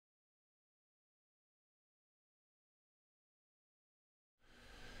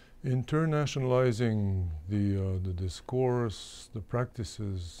Internationalizing the discourse, the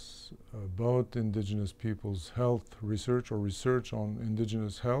practices about indigenous peoples' health research or research on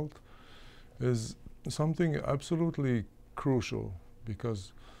indigenous health is something absolutely crucial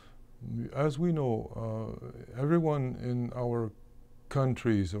because, as we know, everyone in our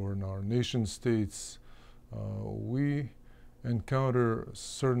countries or in our nation states, we encounter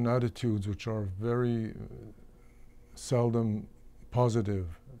certain attitudes which are very seldom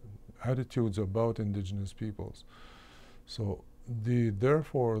positive attitudes about indigenous peoples. So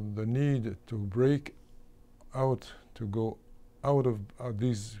therefore the need to break out, to go out of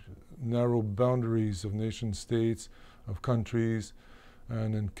these narrow boundaries of nation states, of countries,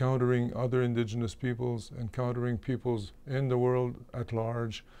 and encountering other indigenous peoples, encountering peoples in the world at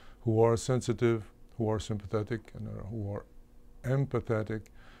large who are sensitive, who are sympathetic, and who are empathetic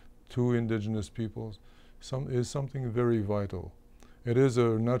to indigenous peoples, is something very vital. It is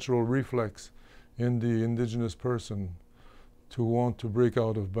a natural reflex in the indigenous person to want to break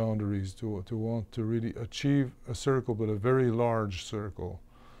out of boundaries, to want to really achieve a circle, but a very large circle,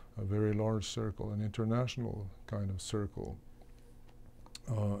 an international kind of circle.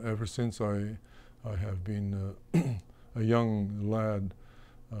 Ever since I have been a young lad,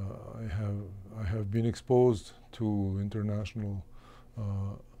 I have been exposed to international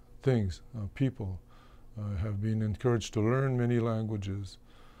things, people. I have been encouraged to learn many languages,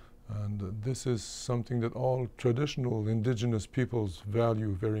 and this is something that all traditional indigenous peoples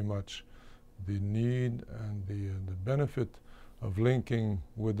value very much, the need and the benefit of linking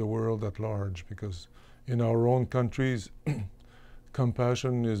with the world at large, because in our own countries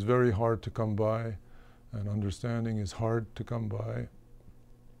compassion is very hard to come by and understanding is hard to come by.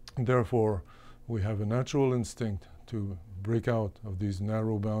 And therefore we have a natural instinct to break out of these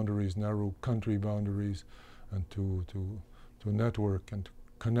narrow boundaries, narrow country boundaries, and to network and to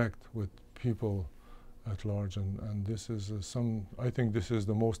connect with people at large. And this is I think this is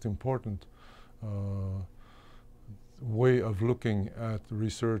the most important way of looking at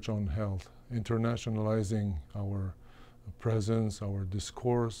research on health, internationalizing our presence, our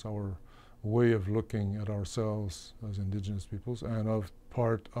discourse, our way of looking at ourselves as indigenous peoples and of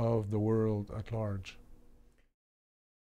part of the world at large.